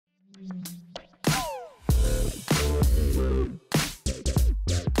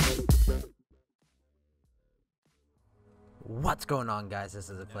What's going on, guys? This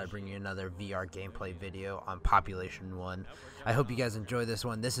is Clay bringing you another VR gameplay video on Population 1. I hope you guys enjoy this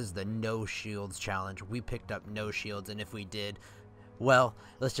one. This is the no shields challenge. We picked up no shields, and if we did, well,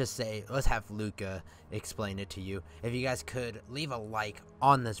 let's have Luca explain it to you. If you guys could leave a like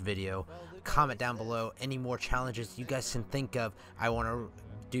on this video, comment down below any more challenges you guys can think of. I want to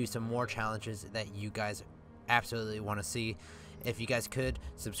do some more challenges that you guys absolutely want to see. If you guys could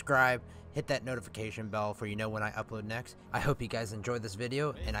subscribe, hit that notification bell for when I upload next. I hope you guys enjoyed this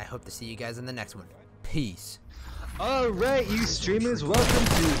video, and I hope to see you guys in the next one. Peace. Alright, you streamers, welcome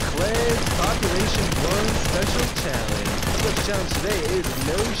to Clay's Population 1 Special Challenge. The special challenge today is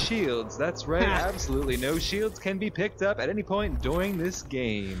no shields. That's right, absolutely no shields can be picked up at any point during this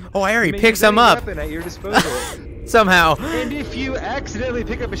game. Oh, I already picked some up. At your disposal. Somehow. And if you accidentally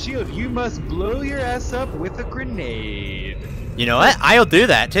pick up a shield, you must blow your ass up with a grenade. You know what? I'll do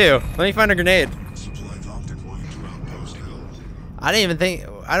that too. Let me find a grenade. I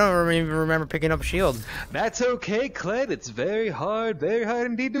don't even remember picking up a shield. That's okay, Cled. It's very hard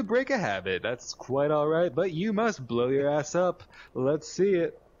indeed to break a habit. That's quite alright, but you must blow your ass up. Let's see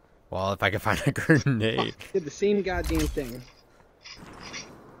it. Well, if I can find a grenade. Did the same goddamn thing.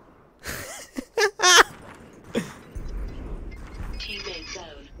 Teammate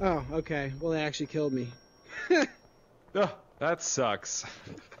zone. Oh, okay. Well, they actually killed me. Oh, that sucks.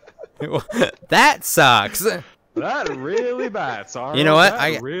 That sucks. That really bites. Arnold. You know what?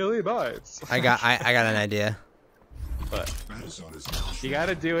 That really bites. I got an idea. But you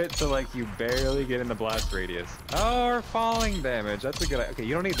gotta do it so like you barely get in the blast radius. Or falling damage. That's a good. Okay,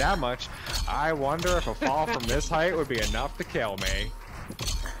 you don't need that much. I wonder if a fall from this height would be enough to kill me.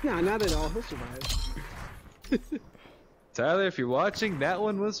 No, not at all. He'll survive. Tyler, if you're watching, that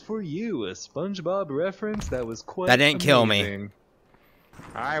one was for you. A SpongeBob reference that was quite That didn't kill me.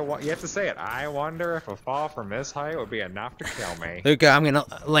 You have to say it. I wonder if a fall from this height would be enough to kill me. Luca, I'm gonna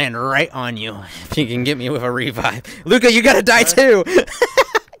land right on you if you can get me with a revive. Luca, you gotta die too.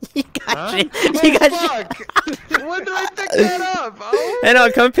 You got you. You got fuck! When did I pick that up? Oh, hey, no,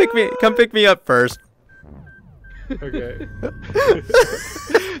 come pick me up first. Okay.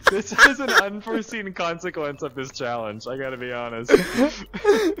 This is an unforeseen consequence of this challenge. I gotta be honest. It's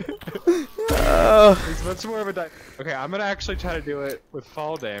much more of a Okay, I'm gonna actually try to do it with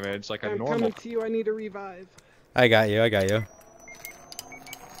fall damage, like a I'm normal. coming to you. I need a revive. I got you. All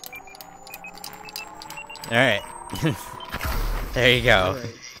right. There you go.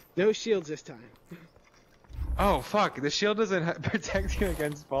 Right. No shields this time. Oh fuck! The shield doesn't protect you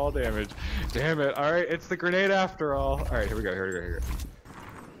against fall damage. Damn it! All right, it's the grenade after all. All right, here we go.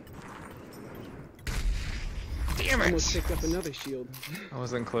 Damn it! Almost picked up another shield. I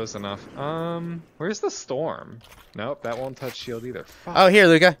wasn't close enough. Where's the storm? Nope, that won't touch shield either. Fuck. Oh, here,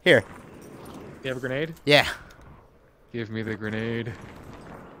 Luca. Here. You have a grenade? Yeah. Give me the grenade.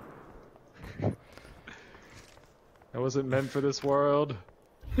 That wasn't meant for this world.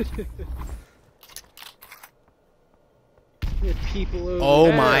 People over Oh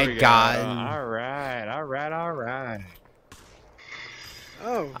there. my God. Alright.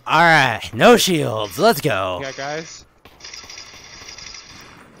 Oh. All right. No shields. Let's go. Yeah, guys.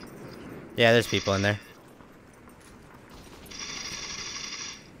 Yeah, there's people in there.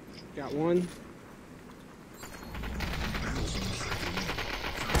 Got one.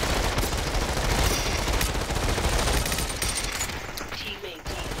 Teammate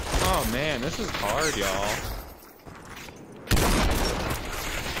zone. Oh man, this is hard, y'all.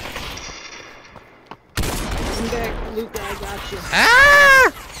 Come back, Luca. I got you.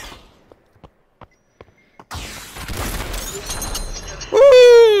 Ah!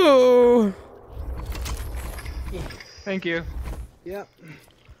 Woo! Thank you. Yep.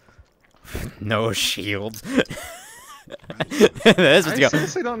 No shields. I That's what's going.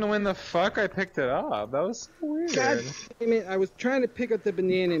 seriously don't know when the fuck I picked it up. That was so weird. God damn it. I was trying to pick up the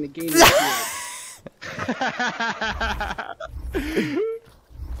banana and it gave me shield.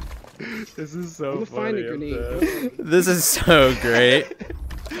 This is so I'm gonna find funny. a grenade. This is so great.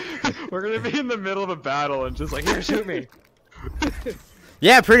 We're gonna be in the middle of a battle and just like, here, shoot me.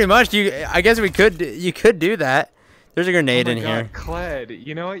 Yeah, pretty much. I guess you could do that. There's a grenade Oh in my here. God, Cled,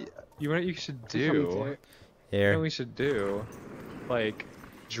 you know what you should do? You know Here. what we should do? Like,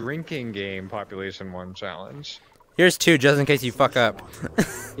 drinking game population 1 challenge. Here's 2 just in case you fuck up.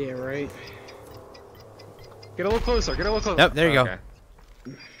 Yeah, right. Get a little closer, Yep, there you go.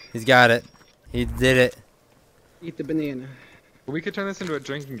 He's got it. He did it. Eat the banana. We could turn this into a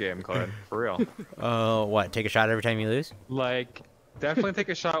drinking game, Cled. For real. Oh, what? Take a shot every time you lose? Like, definitely take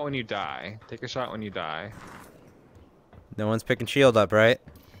a shot when you die. Take a shot when you die. No one's picking shield up, right?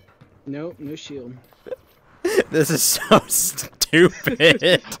 Nope, no shield. This is so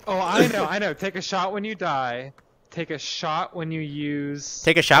stupid. Oh, I know. Take a shot when you die. Take a shot when you use.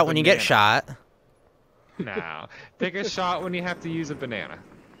 Take a shot when you get shot. No. Take a shot when you have to use a banana.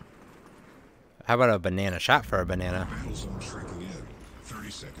 How about a banana shot for a banana? Trickle in. 30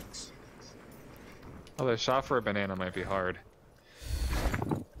 seconds. Although a shot for a banana might be hard.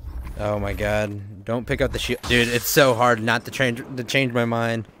 Oh my god. Don't pick up the shield. Dude, it's so hard not to change my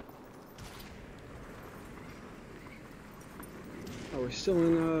mind. Oh, we're still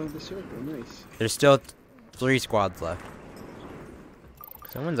in the circle. Nice. There's still 3 squads left.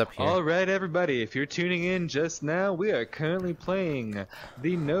 Someone's up here. All right, everybody. If you're tuning in just now, we are currently playing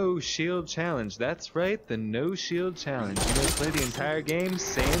the No Shield Challenge. That's right, the No Shield Challenge. You must play the entire game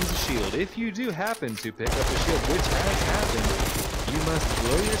sans a shield. If you do happen to pick up a shield, which has happened, you must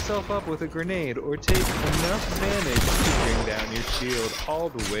blow yourself up with a grenade or take enough damage to bring down your shield all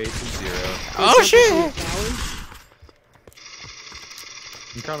the way to 0. Oh shit!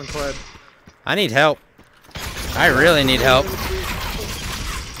 I'm coming, Cled. I need help. I really need help.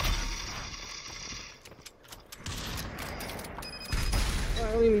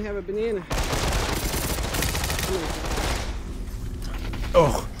 I don't even have a banana.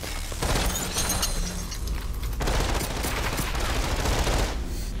 Oh.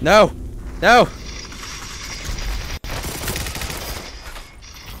 No. No.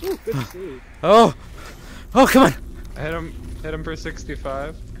 Ooh, good save. Oh. Oh, come on. Hit him for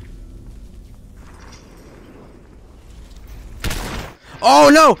 65.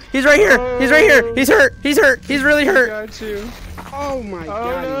 Oh no! He's right here! He's right here! He's hurt! He's hurt! He's really hurt! Got you. Oh my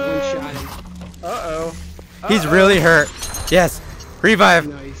god, he one-shot him. Uh-oh. He's really hurt. Yes. Revive.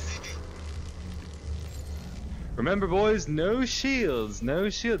 Nice. Remember, boys, no shields. No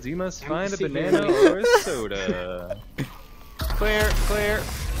shields. You must find a see banana here. or a soda. Clear, clear.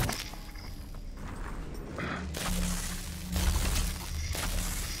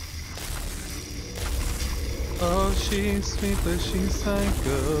 Oh, she's sweet, but she's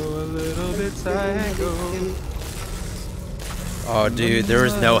psycho. A little bit psycho. Oh, dude, there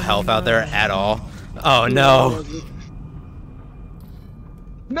was no health out there at all. Oh no.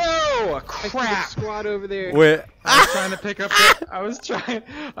 No! I see the Crap! squad over there. Wait. I was trying to pick up the, I was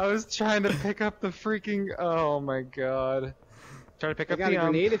trying to pick up the freaking, oh my god. Trying to pick I up got the, a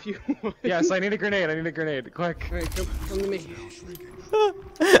grenade if you want. Yes, I need a grenade, quick. Alright, come to me.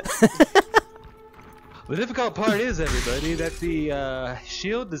 The difficult part is, everybody, that the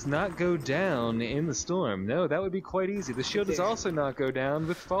shield does not go down in the storm. No, that would be quite easy. The shield does also not go down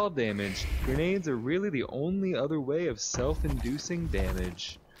with fall damage. Grenades are really the only other way of self-inducing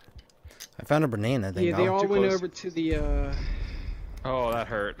damage. I found a banana, I think. Yeah, they all too went close. over to the Oh, that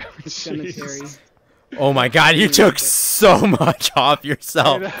hurt. cemetery. Jeez. Oh my god, you took so much off I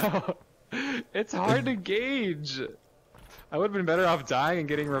yourself. know. It's hard to gauge. I would have been better off dying and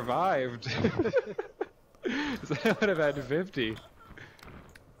getting revived. So I would have had 50.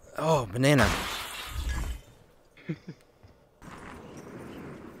 Oh, banana.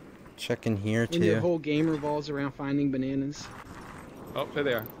 Check in here When your too. whole game revolves around finding bananas. Oh, there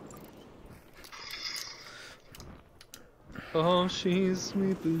they are. Oh, she's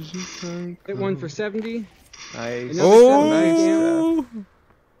sweet, but she's psycho. Hit one for 70. Nice. Another Oh!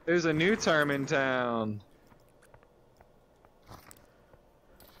 There's a new term in town.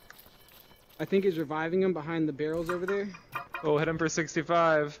 I think he's reviving him behind the barrels over there. Oh, hit him for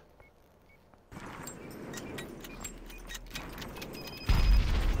 65.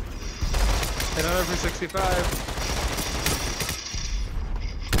 Hit another for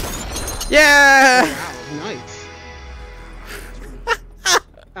 65. Yeah! Wow, nice.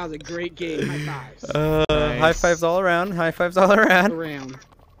 That was a great game. High fives. Nice. High fives all around. High fives all around. Around.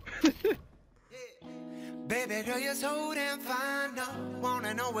 Baby girl, you're so damn fine, though.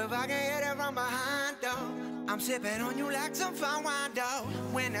 Wanna know if I can hit it from behind, though. I'm sipping on you like some fine wine, though.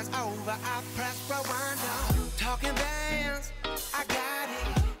 When it's over, I press rewind, though. Talking bands, I got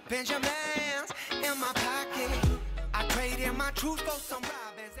it. Benjamins in my pocket. I traded my truth for some ride.